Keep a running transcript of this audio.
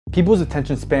People's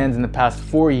attention spans in the past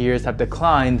 4 years have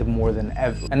declined more than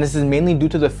ever. And this is mainly due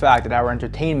to the fact that our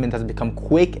entertainment has become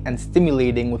quick and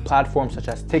stimulating with platforms such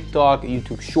as TikTok,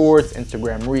 YouTube Shorts,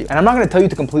 Instagram Reels. And I'm not going to tell you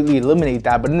to completely eliminate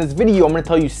that, but in this video, I'm going to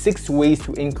tell you 6 ways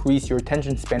to increase your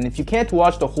attention span. If you can't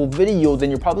watch the whole video, then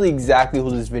you're probably exactly who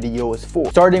this video is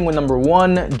for. Starting with number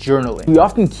 1, journaling. We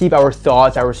often keep our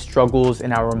thoughts, our struggles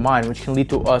in our mind, which can lead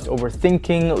to us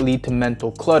overthinking, lead to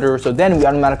mental clutter. So then we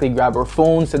automatically grab our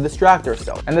phones to distract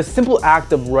ourselves. And the simple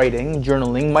act of writing,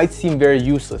 journaling, might seem very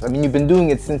useless. I mean, you've been doing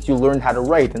it since you learned how to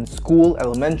write in school,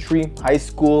 elementary, high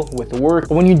school, with work.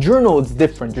 But when you journal, it's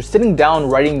different. You're sitting down,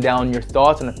 writing down your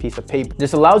thoughts on a piece of paper.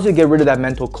 This allows you to get rid of that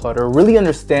mental clutter, really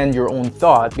understand your own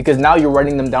thoughts, because now you're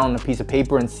writing them down on a piece of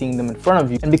paper and seeing them in front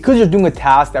of you. And because you're doing a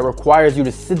task that requires you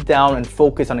to sit down and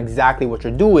focus on exactly what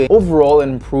you're doing, overall it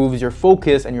improves your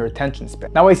focus and your attention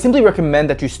span. Now, I simply recommend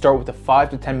that you start with a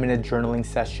 5 to 10 minute journaling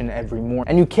session every morning.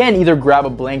 And you can either grab a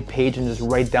blank page and just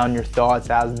write down your thoughts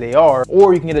as they are,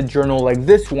 or you can get a journal like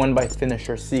this one by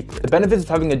Finisher Secret. The benefits of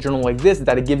having a journal like this is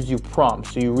that it gives you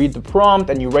prompts. So you read the prompt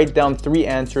and you write down 3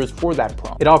 answers for that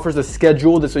prompt. It offers a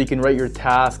schedule so you can write your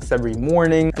tasks every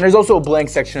morning. And there's also a blank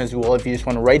section as well if you just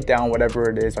want to write down whatever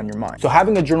it is on your mind. So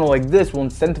having a journal like this will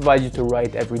incentivize you to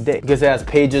write every day because it has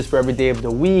pages for every day of the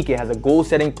week. It has a goal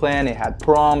setting plan. It has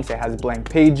prompts. It has blank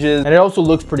pages. And it also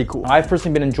looks pretty cool. I've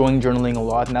personally been enjoying journaling a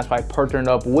lot, and that's why I partnered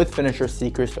up with Finisher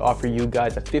Secrets to offer you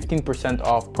guys a 15%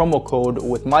 off promo code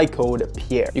with my code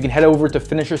Pierre. You can head over to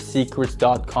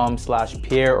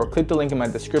finishersecrets.com/Pierre or click the link in my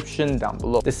description down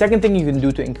below. The second thing you can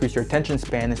do to increase your attention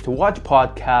span is to watch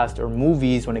podcasts or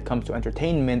movies when it comes to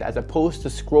entertainment, as opposed to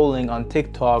scrolling on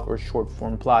TikTok or short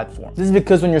form platforms. This is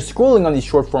because when you're scrolling on these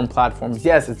short form platforms,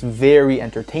 yes, it's very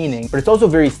entertaining, but it's also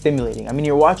very stimulating. I mean,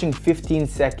 you're watching 15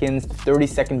 seconds to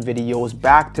 30-second videos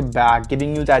back to back,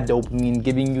 giving you that dopamine,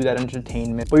 giving you that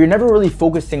entertainment, but you're never really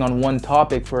focusing on one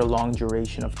topic for a long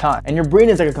duration of time. And your brain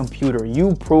is like a computer.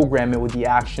 You program it with the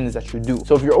actions that you do.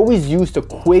 So if you're always used to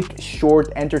quick, short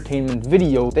entertainment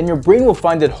video, then your brain will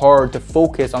find it hard to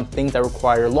focus on things that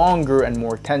require longer and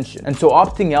more attention. And so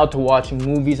opting out to watching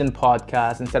movies and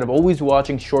podcasts instead of always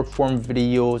watching short form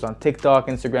videos on TikTok,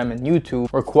 Instagram, and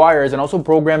YouTube requires and also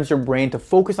programs your brain to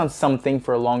focus on something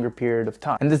for a longer period of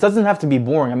time. And this doesn't have to be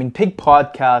boring. I mean, pick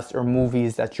podcasts or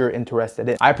movies that you're interested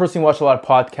in. I personally watch a lot of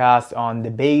podcasts on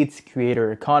debates,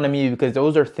 creator economy, because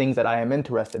those are things that I am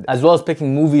interested in, as well as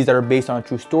picking movies that are based on a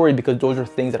true story because those are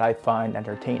things that I find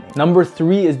entertaining. Number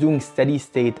 3 is doing steady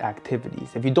state activities.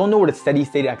 If you don't know what a steady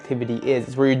state activity is,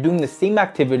 it's where you're doing the same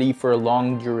activity for a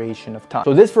long duration of time.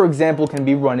 So this, for example, can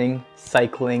be running,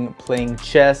 cycling, playing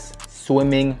chess,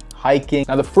 swimming, hiking.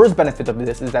 Now, the first benefit of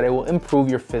this is that it will improve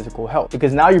your physical health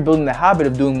because now you're building the habit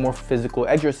of doing more physical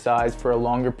exercise for a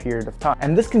longer period of time.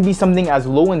 And this can be something as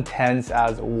low intense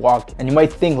as walking. And you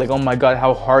might think like, oh my God,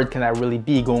 how hard can that really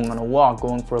be, going on a walk,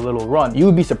 going for a little run? You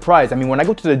would be surprised. I mean, when I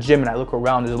go to the gym and I look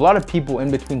around, there's a lot of people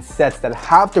in between sets that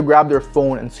have to grab their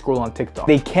phone and scroll on TikTok.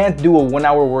 They can't do a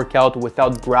 1-hour workout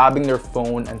without grabbing their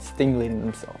phone and stimulating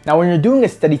themselves. Now, when you're doing a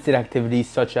steady state activity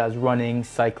such as running,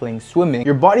 cycling, swimming,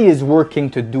 your body is working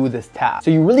to do this task.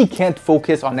 So you really can't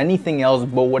focus on anything else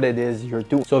but what it is you're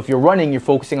doing. So if you're running, you're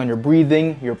focusing on your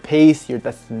breathing, your pace, your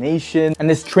destination, and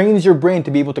this trains your brain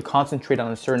to be able to concentrate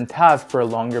on a certain task for a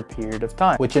longer period of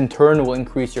time, which in turn will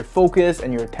increase your focus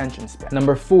and your attention span.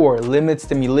 Number 4, limit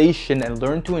stimulation and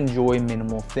learn to enjoy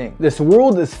minimal things. This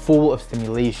world is full of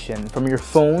stimulation, from your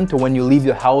phone to when you leave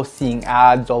the house seeing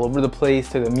ads all over the place,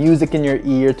 to the music in your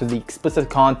ear, to the explicit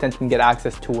content you can get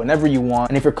access to whenever you want.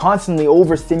 And if you're constantly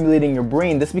overstimulating your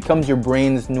brain, this becomes your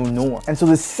brain's new norm. And so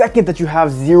the second that you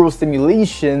have zero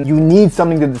stimulation, you need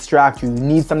something to distract you. You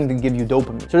need something to give you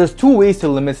dopamine. So there's 2 ways to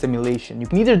limit stimulation. You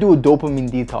can either do a dopamine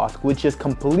detox, which is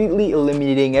completely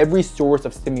eliminating every source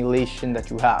of stimulation that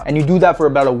you have. And you do that for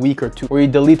about a week or 2, where you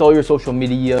delete all your social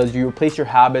medias, you replace your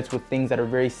habits with things that are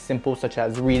very simple, such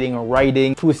as reading or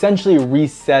writing, to essentially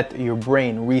reset your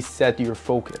brain, reset your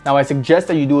focus. Now, I suggest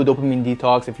that you do a dopamine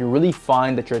detox if you really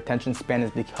find that your attention span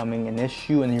is becoming an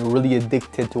issue and you're really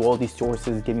addicted to all these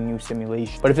sources giving you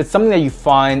stimulation. But if it's something that you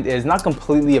find is not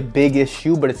completely a big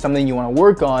issue, but it's something you want to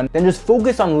work on, then just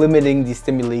focus on limiting these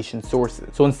stimulation sources.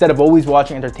 So instead of always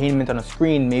watching entertainment on a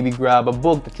screen, maybe grab a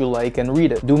book that you like and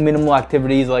read it. Do minimal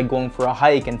activities like going for a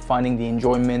hike and finding the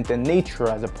enjoyment in nature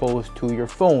as opposed to your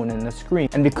phone and the screen.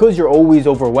 And because you're always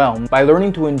overwhelmed, by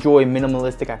learning to enjoy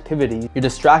minimalistic activities, you're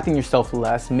distracting yourself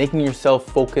less, making yourself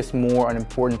focus more on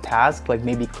important tasks like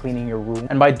maybe cleaning your room.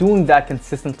 And by doing that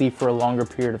consistently for a longer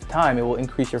period period of time, it will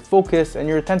increase your focus and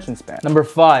your attention span. Number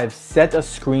 5, set a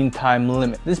screen time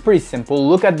limit. This is pretty simple.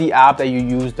 Look at the app that you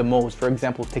use the most. For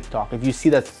example, TikTok. If you see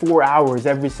that's 4 hours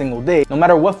every single day, no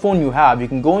matter what phone you have, you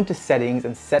can go into settings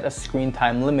and set a screen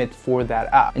time limit for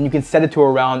that app. And you can set it to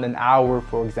around an hour,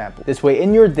 for example. This way,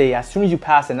 in your day, as soon as you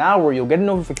pass an hour, you'll get a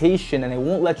notification and it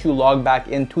won't let you log back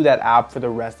into that app for the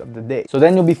rest of the day. So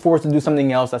then you'll be forced to do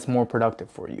something else that's more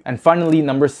productive for you. And finally,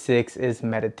 number 6 is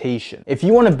meditation. If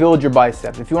you want to build your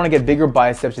biceps, if you want to get bigger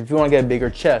biceps, if you want to get a bigger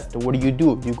chest, what do?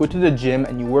 You go to the gym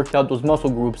and you work out those muscle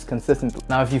groups consistently.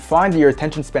 Now, if you find that your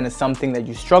attention span is something that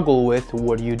you struggle with,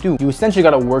 what do? You essentially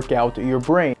got to work out your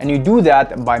brain, and you do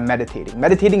that by meditating.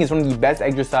 Meditating is one of the best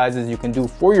exercises you can do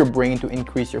for your brain to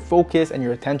increase your focus and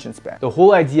your attention span. The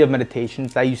whole idea of meditation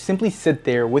is that you simply sit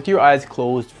there with your eyes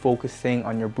closed, focusing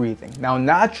on your breathing. Now,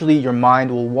 naturally, your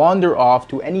mind will wander off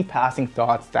to any passing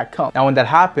thoughts that come. Now, when that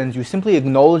happens, you simply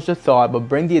acknowledge the thought, but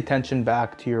bring the attention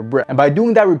back to your breath. And by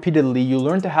doing that repeatedly, you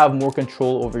learn to have more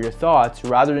control over your thoughts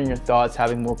rather than your thoughts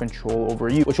having more control over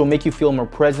you, which will make you feel more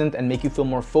present and make you feel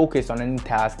more focused on any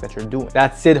task that you're doing.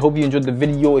 That's it. Hope you enjoyed the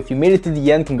video. If you made it to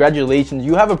the end, congratulations.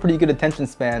 You have a pretty good attention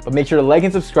span, but make sure to like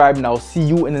and subscribe, and I'll see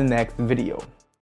you in the next video.